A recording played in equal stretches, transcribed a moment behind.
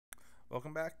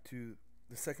Welcome back to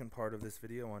the second part of this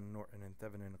video on Norton and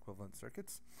Thevenin equivalent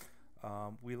circuits.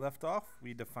 We left off,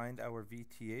 we defined our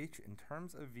VTH in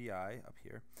terms of VI up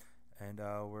here, and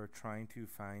we're trying to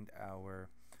find our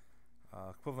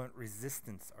equivalent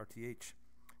resistance RTH.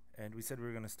 And we said we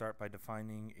were going to start by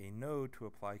defining a node to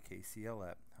apply KCL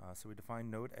at. So we defined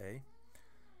node A,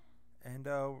 and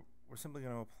we're simply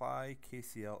going to apply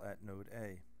KCL at node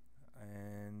A.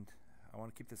 And I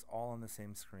want to keep this all on the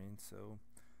same screen, so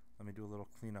let me do a little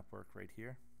cleanup work right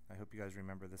here. I hope you guys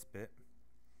remember this bit.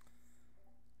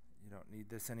 You don't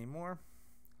need this anymore,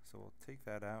 so we'll take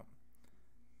that out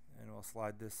and we'll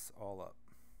slide this all up.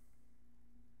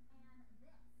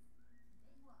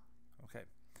 Okay.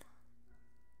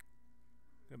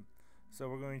 Good. So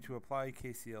we're going to apply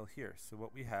KCL here. So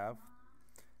what we have,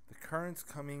 the current's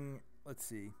coming, let's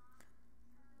see,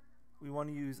 we want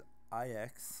to use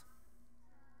IX.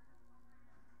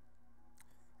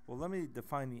 Well, let me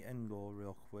define the end goal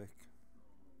real quick.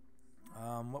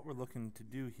 What we're looking to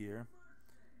do here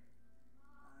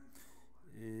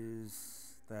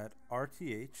is that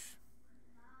RTH,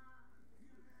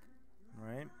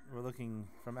 right? We're looking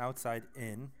from outside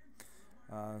in.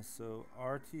 So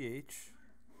RTH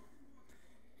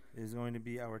is going to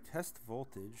be our test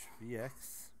voltage,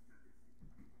 Vx,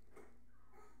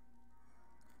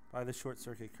 by the short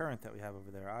circuit current that we have over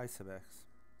there, I sub x.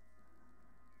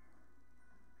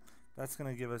 That's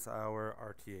going to give us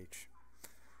our RTH.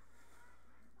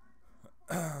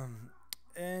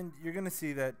 And you're going to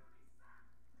see that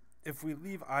if we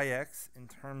leave IX in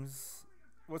terms,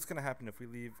 what's going to happen if we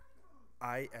leave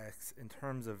IX in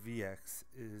terms of VX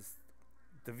is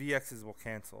the VX's will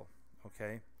cancel,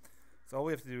 okay? So all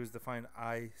we have to do is define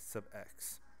I sub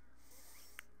x.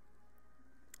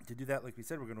 To do that, like we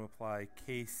said, we're going to apply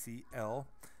KCL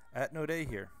at node A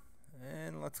here.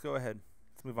 And let's go ahead.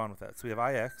 Let's move on with that. So we have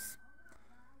IX.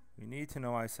 We need to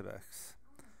know I sub x.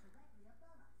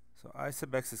 So I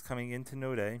sub x is coming into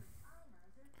node A,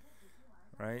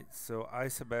 right? So I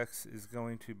sub x is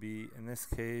going to be, in this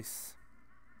case,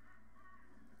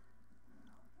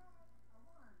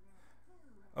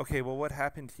 okay, well what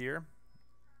happened here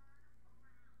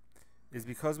is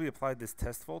because we applied this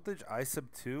test voltage, I sub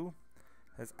 2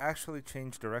 has actually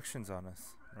changed directions on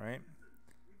us, right?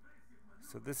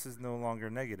 So this is no longer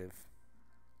negative.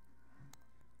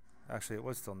 Actually, it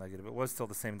was still negative. It was still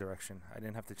the same direction. I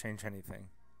didn't have to change anything.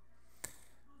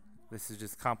 This is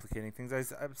just complicating things.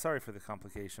 I'm sorry for the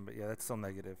complication, but yeah, that's still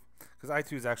negative. Because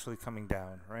I2 is actually coming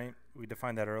down, right? We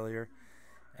defined that earlier.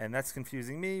 And that's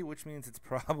confusing me, which means it's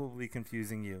probably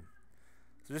confusing you.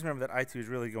 So just remember that I2 is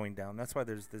really going down. That's why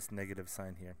there's this negative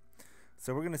sign here.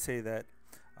 So we're going to say that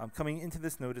coming into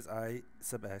this node is I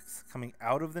sub x. Coming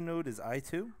out of the node is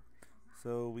I2.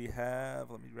 So we have,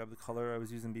 let me grab the color I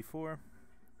was using before.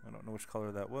 I don't know which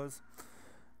color that was.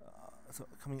 So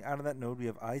coming out of that node, we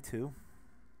have I2.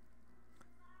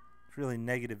 It's really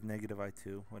negative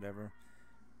I2, whatever.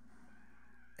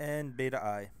 And beta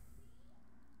I.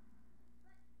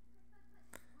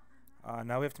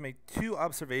 Now we have to make two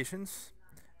observations,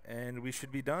 and we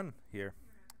should be done here.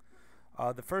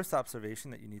 The first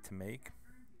observation that you need to make,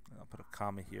 I'll put a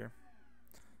comma here,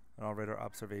 and I'll write our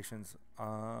observations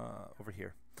over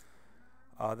here.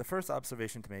 The first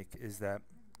observation to make is that,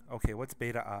 okay, what's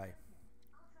beta I?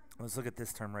 Let's look at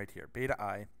this term right here. Beta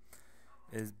I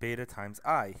is beta times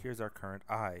I. Here's our current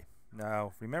I.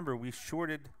 Now, remember, we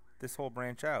shorted this whole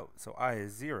branch out, so I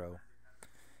is 0.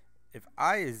 If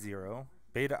I is 0,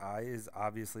 beta I is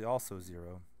obviously also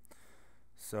 0.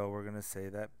 So we're going to say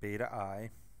that beta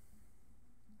I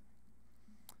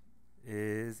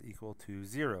is equal to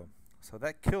 0. So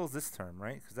that kills this term,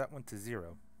 right? Because that went to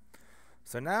 0.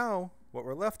 So now what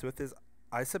we're left with is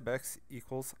I sub x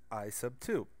equals I sub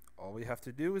 2. All we have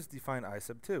to do is define I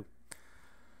sub 2.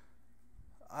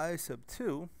 I sub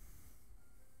 2,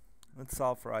 let's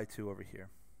solve for I2 over here.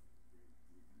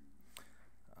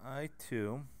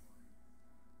 I2,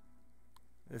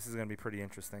 this is going to be pretty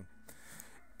interesting,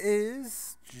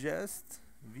 is just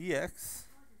Vx,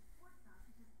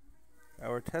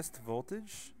 our test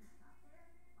voltage,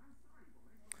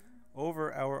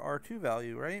 over our R2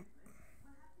 value, right?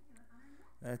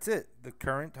 That's it. The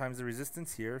current times the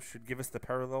resistance here should give us the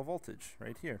parallel voltage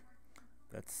right here.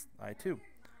 That's I2.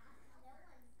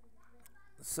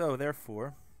 So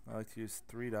therefore, I like to use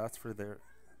 3 dots for their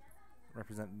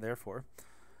represent therefore.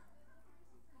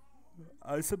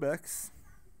 I sub x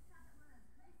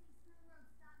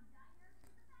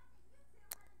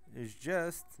is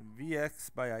just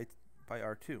Vx by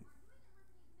R2.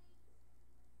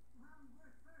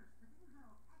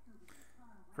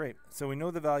 Great. So we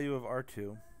know the value of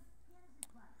R2.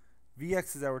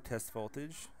 Vx is our test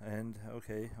voltage, and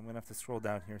okay, I'm going to have to scroll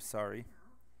down here, sorry.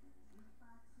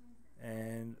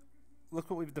 And look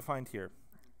what we've defined here.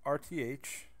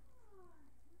 RTH.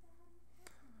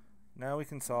 Now we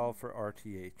can solve for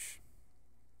RTH.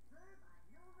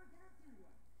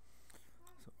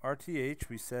 So RTH,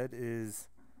 we said, is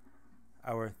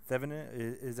our Thevenin,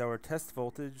 is our test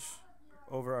voltage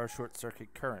over our short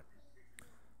circuit current.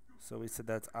 So we said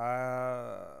that's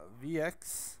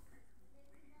Vx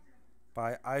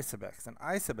by I sub x. And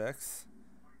I sub x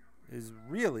is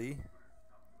really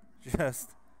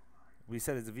just, we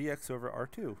said it's Vx over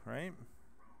R2, right?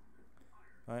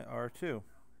 By R2.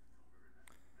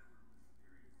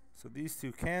 So these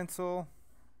two cancel.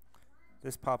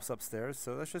 This pops upstairs,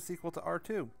 so that's just equal to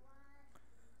R2,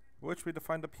 which we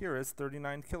defined up here as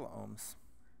 39 kiloohms.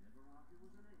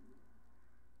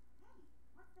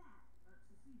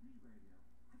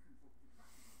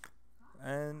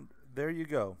 And there you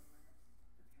go.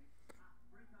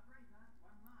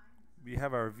 We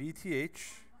have our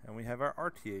VTH and we have our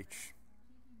RTH.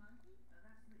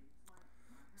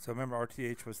 So remember,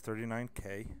 RTH was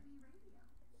 39K.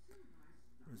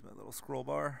 Here's my little scroll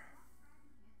bar.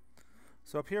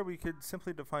 So up here we could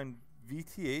simply define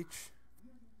VTH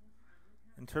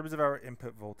in terms of our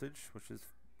input voltage, which is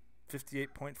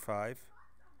 58.5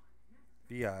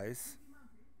 VIs.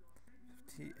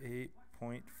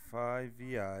 58.5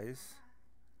 VIs.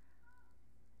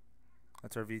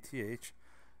 That's our VTH.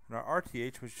 And our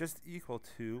RTH was just equal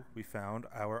to, we found,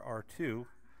 our R2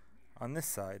 on this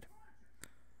side,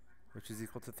 which is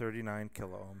equal to 39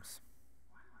 kiloohms.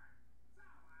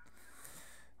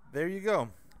 There you go.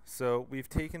 So we've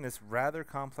taken this rather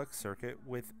complex circuit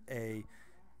with a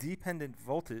dependent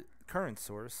voltage current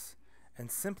source and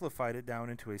simplified it down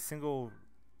into a single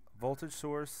voltage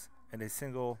source and a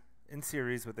single in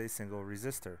series with a single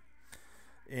resistor.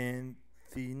 In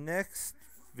the next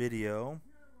video,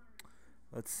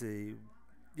 let's see.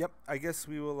 Yep, I guess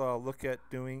we will look at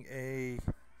doing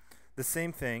the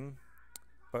same thing,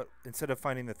 but instead of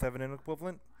finding the Thevenin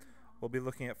equivalent, we'll be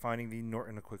looking at finding the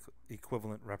Norton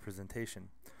equivalent representation.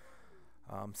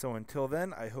 So until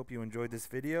then, I hope you enjoyed this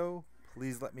video.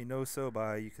 Please let me know so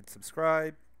by you could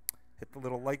subscribe, hit the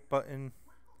little like button,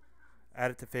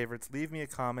 add it to favorites, leave me a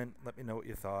comment, let me know what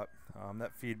you thought.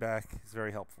 That feedback is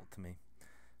very helpful to me,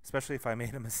 especially if I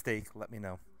made a mistake. Let me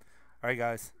know. All right,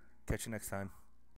 guys, catch you next time.